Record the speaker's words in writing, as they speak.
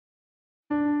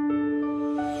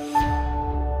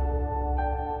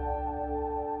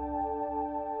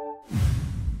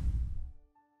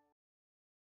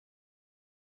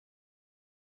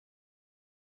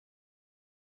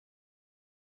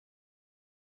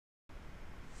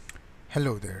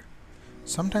Hello there.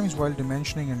 Sometimes while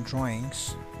dimensioning in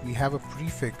drawings, we have a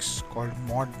prefix called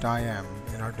MOD-DIAM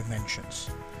in our dimensions.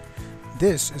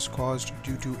 This is caused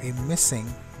due to a missing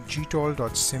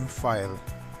gtol.sym file.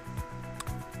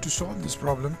 To solve this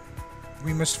problem,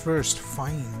 we must first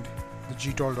find the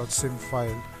gtol.sym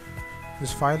file.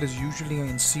 This file is usually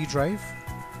in C drive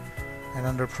and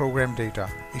under program data.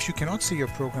 If you cannot see your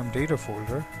program data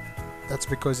folder, that's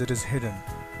because it is hidden.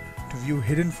 To view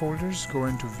hidden folders, go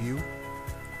into View,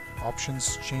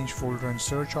 Options, Change Folder and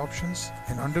Search Options,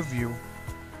 and under View,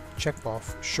 check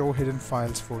off Show Hidden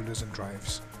Files, Folders and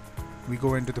Drives. We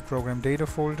go into the Program Data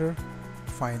folder,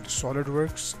 find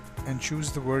SOLIDWORKS, and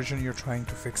choose the version you're trying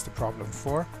to fix the problem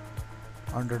for.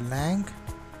 Under Lang,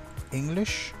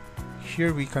 English,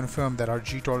 here we confirm that our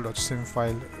gtol.sym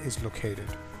file is located.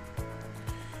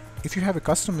 If you have a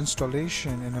custom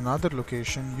installation in another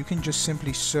location, you can just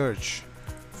simply search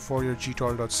for your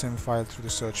gtol.sym file through the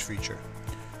search feature.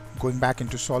 Going back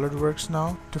into SOLIDWORKS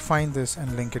now to find this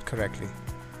and link it correctly.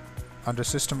 Under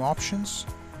System Options,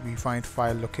 we find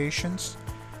File Locations,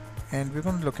 and we're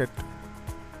going to look at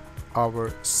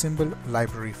our symbol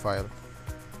library file.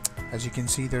 As you can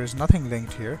see, there is nothing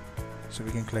linked here, so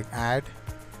we can click Add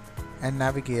and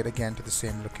navigate again to the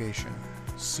same location.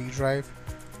 C drive,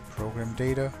 Program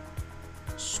Data,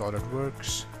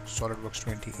 SOLIDWORKS, SOLIDWORKS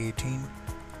 2018,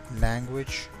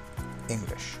 Language,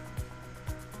 English.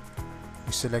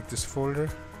 We select this folder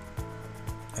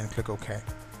and click OK.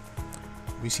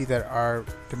 We see that our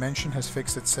dimension has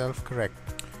fixed itself correct.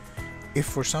 If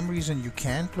for some reason you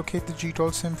can't locate the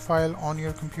gtol.sym file on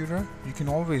your computer, you can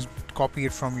always copy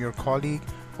it from your colleague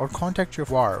or contact your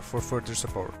VAR for further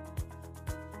support.